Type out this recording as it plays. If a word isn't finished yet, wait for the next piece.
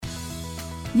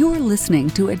You're listening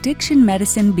to Addiction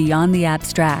Medicine Beyond the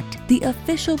Abstract, the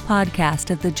official podcast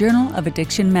of the Journal of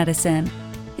Addiction Medicine.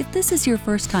 If this is your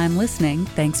first time listening,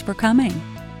 thanks for coming.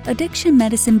 Addiction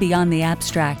Medicine Beyond the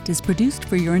Abstract is produced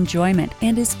for your enjoyment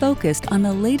and is focused on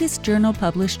the latest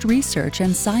journal-published research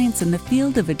and science in the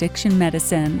field of addiction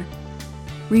medicine.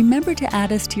 Remember to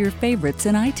add us to your favorites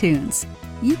in iTunes.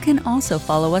 You can also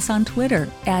follow us on Twitter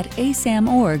at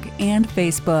ASAM.org and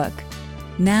Facebook.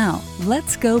 Now,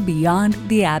 let's go beyond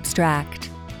the abstract.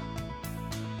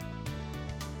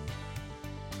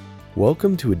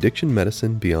 Welcome to Addiction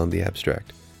Medicine Beyond the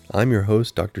Abstract. I'm your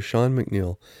host, Dr. Sean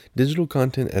McNeil, Digital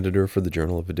Content Editor for the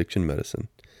Journal of Addiction Medicine.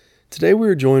 Today we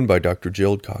are joined by Dr.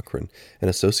 Gerald Cochran, an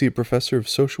Associate Professor of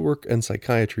Social Work and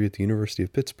Psychiatry at the University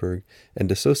of Pittsburgh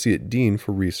and Associate Dean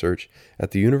for Research at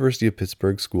the University of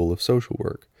Pittsburgh School of Social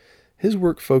Work. His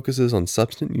work focuses on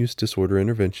substance use disorder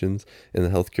interventions in the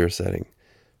healthcare setting,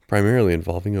 primarily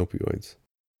involving opioids.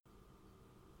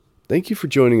 Thank you for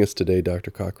joining us today, Dr.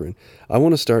 Cochran. I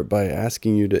want to start by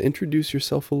asking you to introduce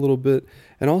yourself a little bit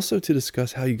and also to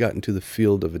discuss how you got into the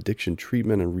field of addiction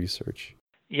treatment and research.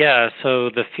 Yeah, so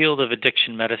the field of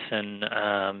addiction medicine,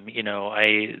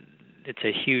 it's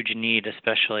a huge need,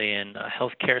 especially in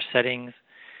healthcare settings.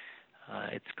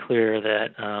 It's clear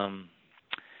that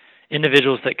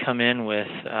individuals that come in with,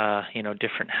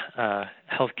 different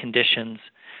health conditions,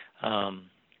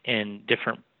 in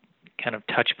different kind of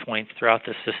touch points throughout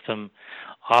the system,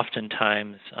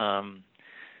 oftentimes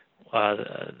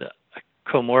the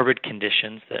comorbid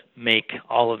conditions that make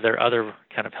all of their other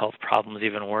kind of health problems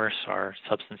even worse are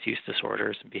substance use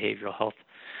disorders and behavioral health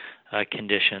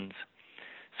conditions.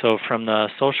 So from the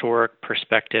social work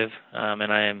perspective,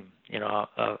 and I am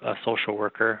a social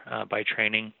worker by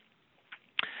training,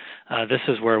 this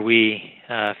is where we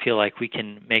feel like we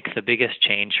can make the biggest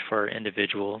change for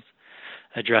individuals,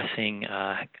 addressing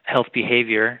health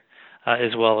behavior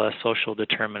as well as social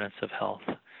determinants of health.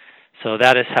 So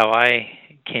that is how I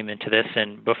came into this.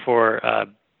 And before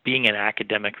being an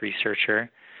academic researcher,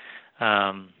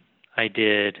 I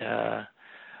did a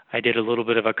little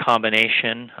bit of a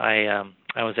combination. I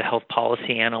was a health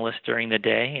policy analyst during the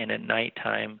day, and at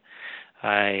nighttime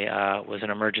I was an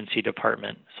emergency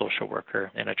department social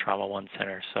worker in a Trauma One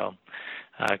center. So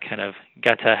I kind of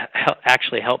got to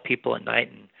actually help people at night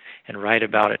and write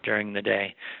about it during the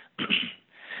day.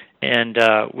 And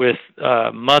with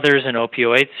mothers and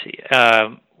opioids,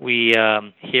 we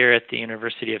here at the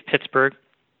University of Pittsburgh,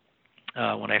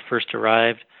 when I first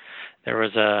arrived, there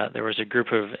was a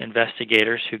group of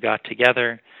investigators who got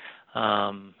together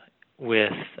and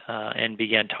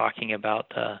began talking about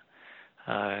the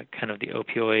kind of the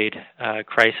opioid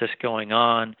crisis going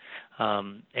on,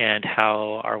 and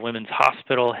how our women's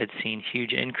hospital had seen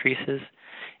huge increases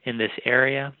in this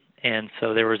area. And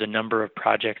so there was a number of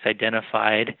projects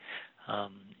identified,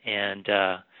 and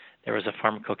there was a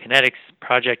pharmacokinetics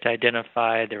project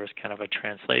identified, there was kind of a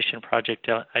translation project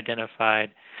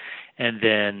identified, and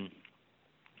then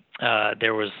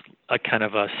there was a kind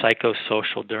of a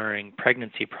psychosocial during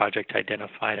pregnancy project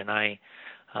identified, and I,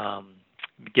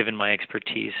 given my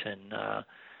expertise in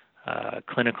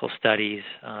clinical studies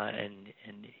and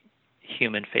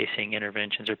human-facing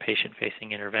interventions or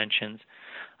patient-facing interventions,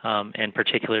 and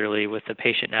particularly with the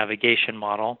patient navigation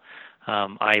model,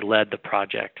 I led the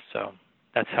project. So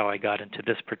that's how I got into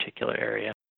this particular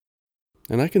area.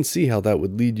 And I can see how that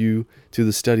would lead you to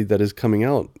the study that is coming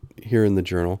out here in the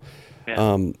journal.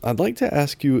 Yeah. I'd like to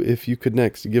ask you if you could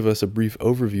next give us a brief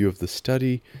overview of the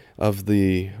study, of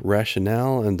the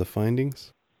rationale and the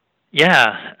findings.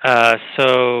 Yeah.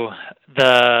 So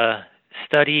the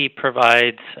study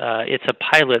provides, it's a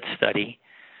pilot study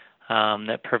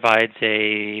that provides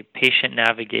a patient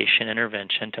navigation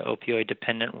intervention to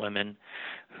opioid-dependent women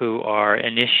who are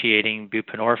initiating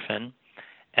buprenorphine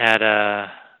at a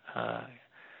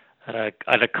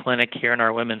clinic here in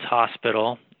our women's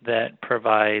hospital that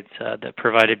provided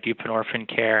buprenorphine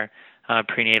care,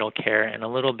 prenatal care, and a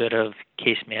little bit of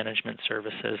case management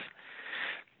services.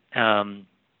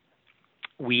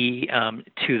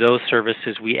 To those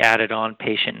services, we added on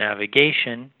patient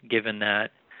navigation, given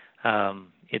that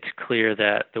it's clear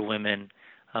that the women,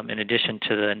 in addition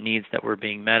to the needs that were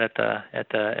being met at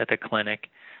the clinic,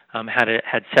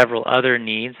 had several other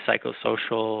needs,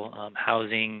 psychosocial,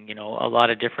 housing, a lot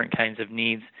of different kinds of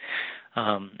needs,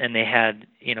 and they had,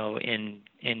 in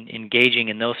engaging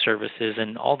in those services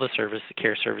and all the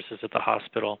care services at the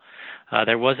hospital,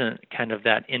 there wasn't kind of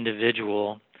that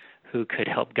individual who could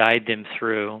help guide them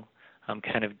through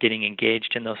kind of getting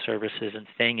engaged in those services and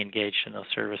staying engaged in those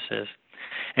services.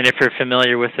 And if you're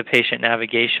familiar with the patient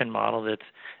navigation model that's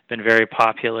been very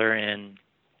popular in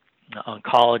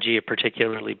oncology,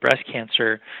 particularly breast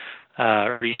cancer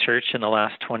research in the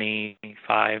last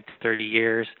 25 to 30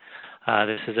 years.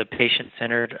 This is a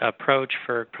patient-centered approach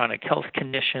for chronic health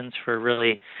conditions, for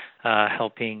really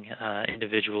helping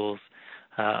individuals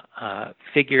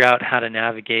figure out how to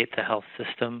navigate the health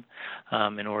system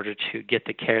in order to get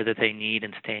the care that they need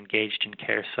and stay engaged in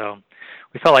care. So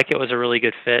we felt like it was a really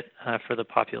good fit for the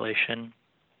population.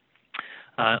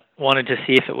 Wanted to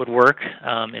see if it would work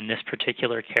in this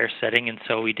particular care setting, and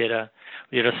so we did a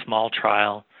small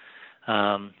trial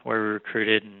where we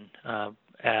recruited and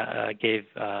gave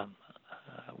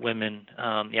women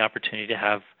the opportunity to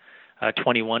have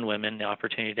 21 women the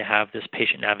opportunity to have this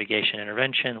patient navigation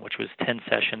intervention, which was 10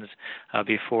 sessions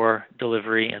before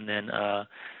delivery, and then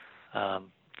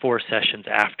 4 sessions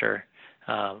after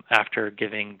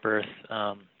giving birth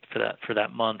for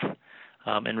that month,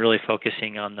 and really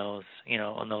focusing on those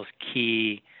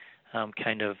key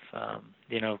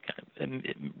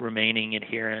remaining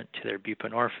adherent to their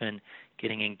buprenorphine,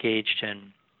 getting engaged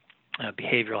in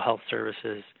behavioral health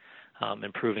services,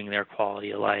 improving their quality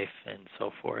of life, and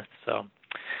so forth. So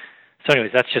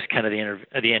anyways, that's just kind of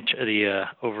the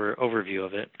overview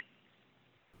of it.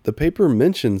 The paper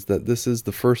mentions that this is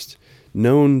the first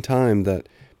known time that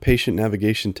patient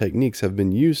navigation techniques have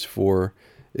been used for.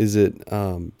 Is it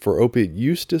for opiate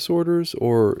use disorders,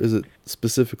 or is it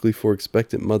specifically for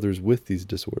expectant mothers with these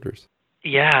disorders?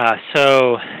 Yeah,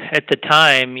 so at the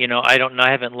time, I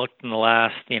haven't looked in the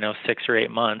last, 6 or 8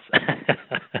 months.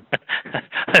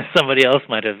 Somebody else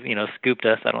might have, scooped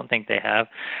us. I don't think they have.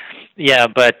 Yeah,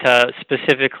 but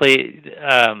specifically,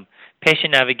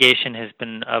 patient navigation has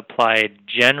been applied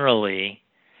generally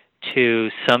to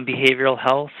some behavioral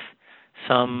health,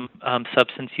 some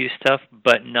substance use stuff,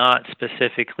 but not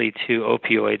specifically to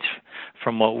opioids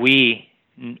from what we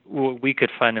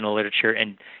could find in the literature,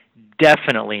 and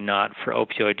definitely not for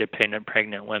opioid-dependent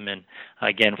pregnant women,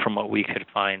 again, from what we could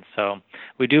find. So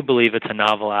we do believe it's a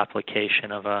novel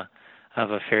application of a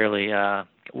fairly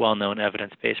well-known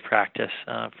evidence-based practice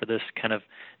for this kind of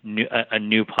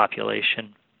new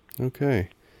population. Okay.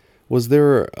 Was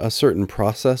there a certain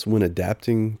process when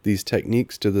adapting these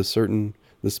techniques to the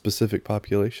specific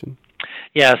population?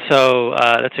 Yeah, so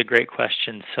that's a great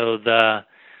question. So the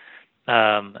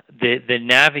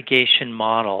navigation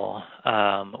model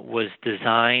was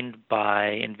designed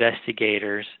by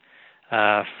investigators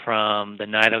from the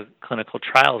NIDA Clinical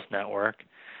Trials Network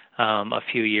a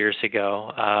few years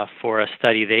ago for a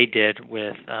study they did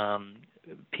with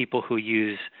people who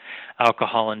use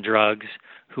alcohol and drugs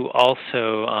who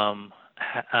also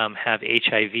have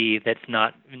HIV that's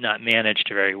not managed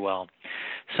very well.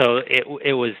 So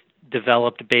it was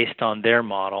developed based on their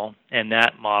model, and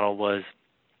that model was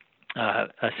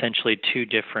essentially 2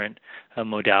 different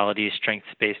modalities: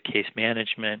 strengths-based case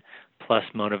management plus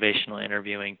motivational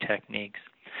interviewing techniques.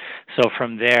 So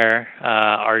from there,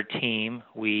 our team,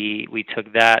 we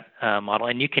took that model,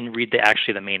 and you can read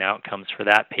the main outcomes for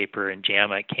that paper in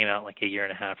JAMA. It came out like a year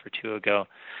and a half or 2 ago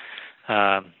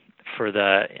for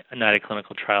the NIDA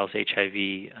Clinical Trials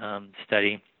HIV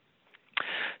study.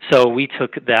 So we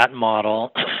took that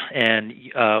model, and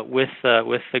with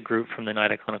the group from the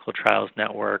NIDA Clinical Trials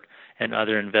Network and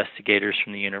other investigators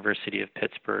from the University of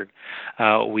Pittsburgh,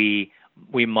 we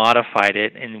modified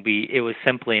it, and it was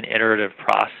simply an iterative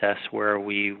process where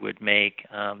we would make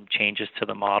changes to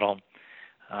the model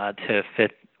to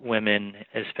fit women,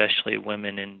 especially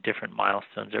women in different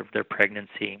milestones of their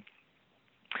pregnancy,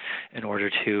 in order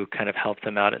to kind of help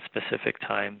them out at specific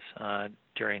times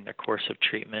during the course of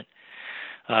treatment.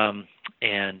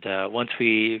 And once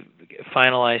we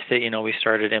finalized it, we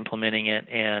started implementing it,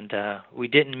 and we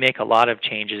didn't make a lot of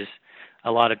changes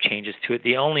to it.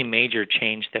 The only major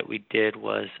change that we did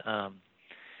was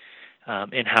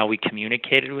in how we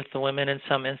communicated with the women in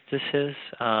some instances.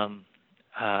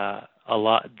 The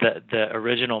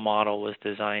original model was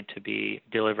designed to be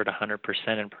delivered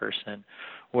 100% in person,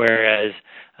 whereas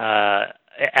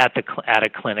at a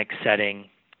clinic setting,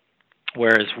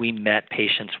 whereas we met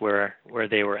patients where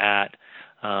they were at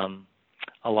a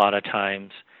lot of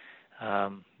times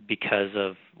because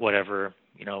of whatever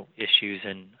issues,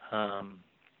 and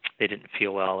they didn't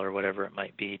feel well or whatever it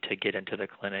might be to get into the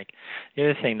clinic. The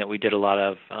other thing that we did a lot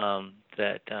of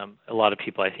that a lot of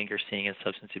people I think are seeing in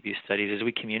substance abuse studies is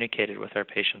we communicated with our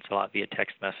patients a lot via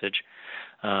text message.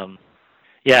 And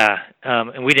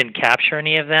we didn't capture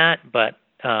any of that, but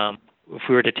if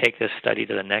we were to take this study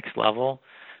to the next level,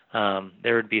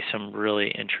 there would be some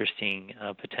really interesting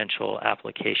potential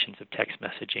applications of text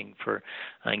messaging for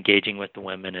engaging with the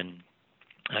women and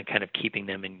kind of keeping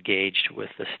them engaged with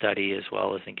the study as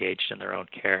well as engaged in their own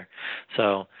care.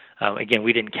 So again,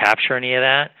 we didn't capture any of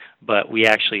that, but we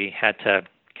actually had to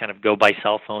kind of go by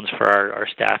cell phones for our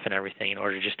staff and everything in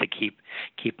order just to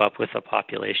keep up with the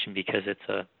population, because it's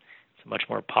a much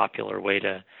more popular way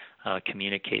to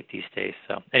communicate these days.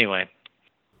 So anyway.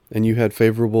 And you had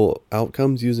favorable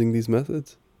outcomes using these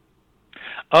methods?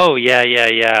 Oh,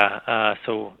 yeah.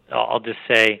 So I'll just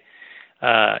say,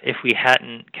 if we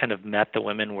hadn't kind of met the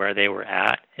women where they were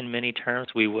at in many terms,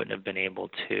 we wouldn't have been able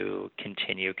to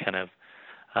continue kind of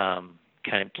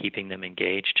keeping them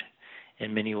engaged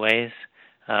in many ways,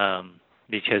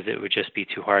 because it would just be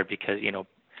too hard, because,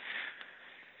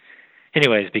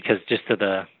 because just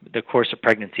the course of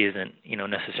pregnancy isn't,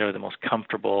 necessarily the most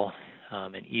comfortable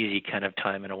and easy kind of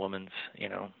time in a woman's,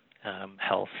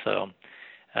 health.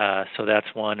 So that's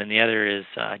one. And the other is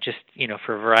just,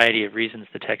 for a variety of reasons,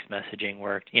 the text messaging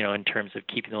worked, in terms of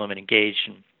keeping the women engaged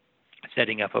and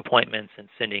setting up appointments and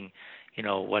sending,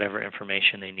 whatever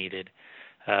information they needed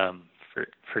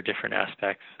for different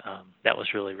aspects. That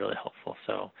was really, really helpful.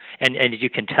 So, and you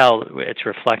can tell it's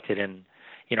reflected in,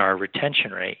 our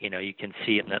retention rate. You can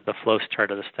see in the flow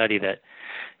chart of the study that,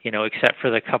 except for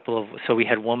the couple of, so we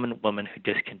had one woman who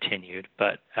discontinued,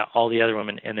 but all the other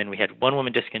women, and then we had one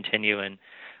woman discontinue, and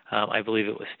I believe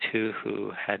it was 2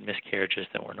 who had miscarriages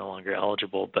that were no longer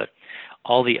eligible. But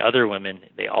all the other women,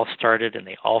 they all started and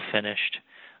they all finished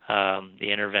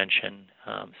the intervention.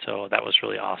 So that was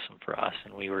really awesome for us,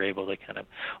 and we were able to kind of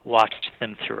watch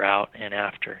them throughout and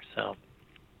after. So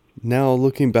now,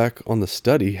 looking back on the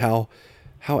study, how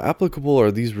applicable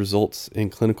are these results in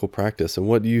clinical practice, and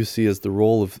what do you see as the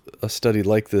role of a study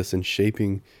like this in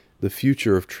shaping the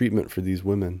future of treatment for these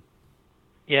women?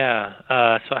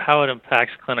 Yeah, so how it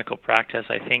impacts clinical practice,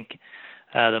 I think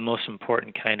the most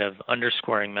important kind of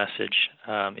underscoring message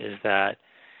is that,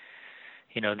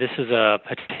 this is a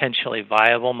potentially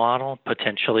viable model,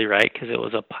 potentially, right, because it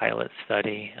was a pilot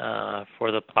study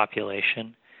for the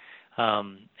population,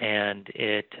 and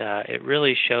it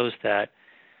really shows that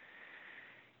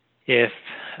if,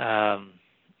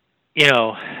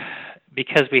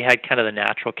 because we had kind of the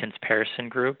natural comparison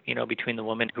group, between the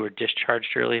women who were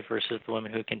discharged early versus the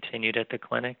women who continued at the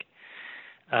clinic,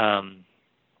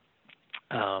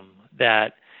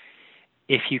 that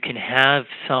if you can have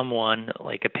someone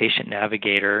like a patient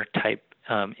navigator type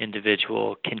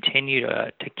individual continue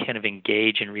to kind of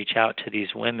engage and reach out to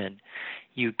these women,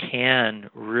 you can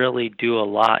really do a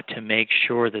lot to make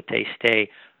sure that they stay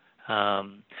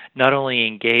not only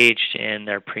engaged in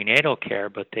their prenatal care,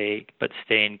 but stay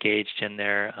engaged in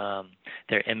their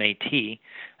MAT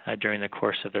during the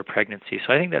course of their pregnancy.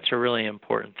 So I think that's a really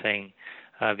important thing.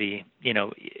 As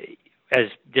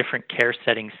different care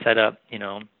settings set up,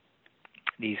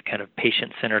 these kind of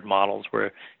patient-centered models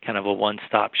where kind of a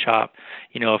one-stop shop.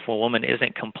 If a woman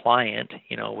isn't compliant,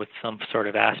 with some sort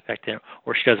of aspect,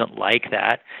 or she doesn't like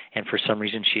that, and for some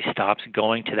reason she stops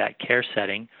going to that care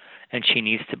setting, and she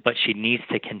needs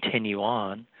to continue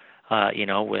on,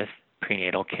 with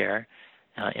prenatal care,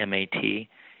 MAT.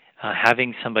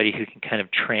 Having somebody who can kind of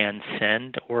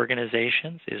transcend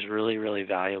organizations is really, really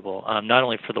valuable. Not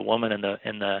only for the woman and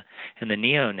the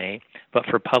neonate, but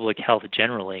for public health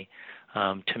generally,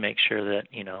 to make sure that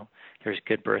there's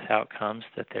good birth outcomes,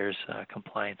 that there's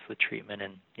compliance with treatment,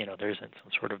 and there isn't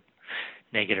some sort of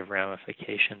negative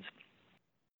ramifications.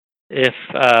 If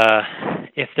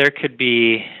there could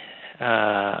be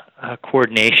a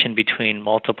coordination between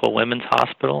multiple women's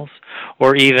hospitals,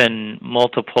 or even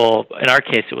multiple, in our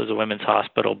case it was a women's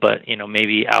hospital, but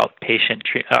maybe outpatient,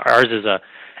 ours is a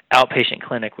outpatient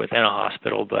clinic within a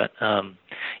hospital, but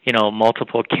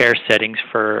multiple care settings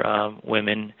for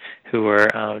women who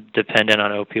are dependent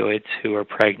on opioids, who are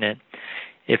pregnant.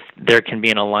 If there can be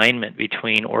an alignment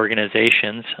between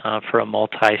organizations for a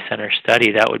multi-center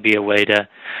study, that would be a way to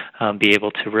be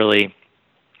able to really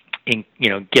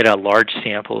get a large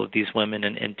sample of these women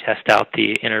and test out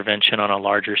the intervention on a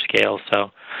larger scale.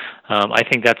 So I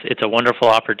think it's a wonderful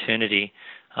opportunity.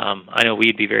 I know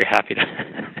we'd be very happy to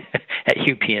at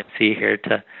UPMC here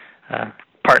to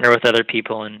partner with other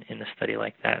people in a study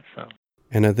like that. So.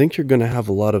 And I think you're going to have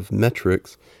a lot of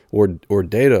metrics or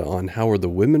data on how are the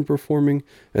women performing,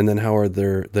 and then how are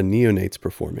the neonates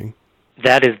performing.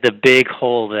 That is the big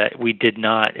hole that we did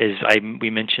not,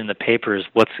 we mentioned in the papers,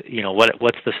 what's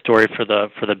the story for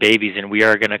the babies, and we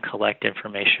are going to collect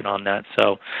information on that.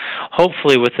 So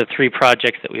hopefully with the 3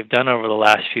 projects that we've done over the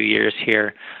last few years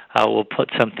here, we'll put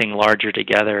something larger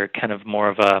together, kind of more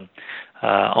of a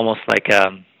almost like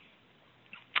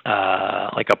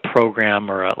like a program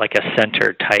or like a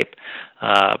center type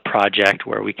project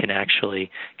where we can actually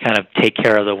kind of take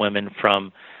care of the women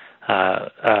from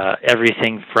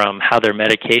everything from how their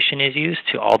medication is used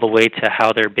to all the way to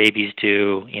how their babies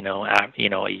do,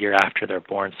 a year after they're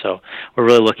born. So we're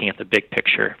really looking at the big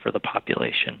picture for the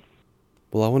population.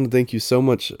 Well, I want to thank you so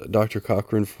much, Dr.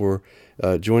 Cochran, for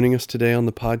joining us today on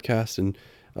the podcast and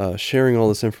sharing all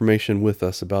this information with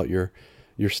us about your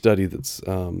study that's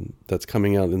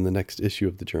coming out in the next issue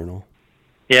of the journal.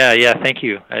 Yeah, thank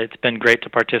you. It's been great to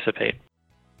participate.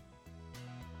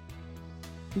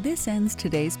 This ends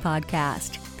today's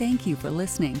podcast. Thank you for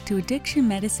listening to Addiction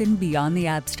Medicine Beyond the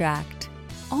Abstract.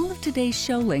 All of today's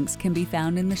show links can be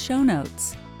found in the show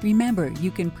notes. Remember, you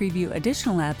can preview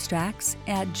additional abstracts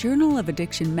at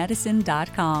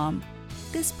journalofaddictionmedicine.com.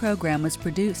 This program was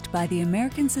produced by the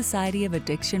American Society of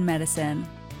Addiction Medicine.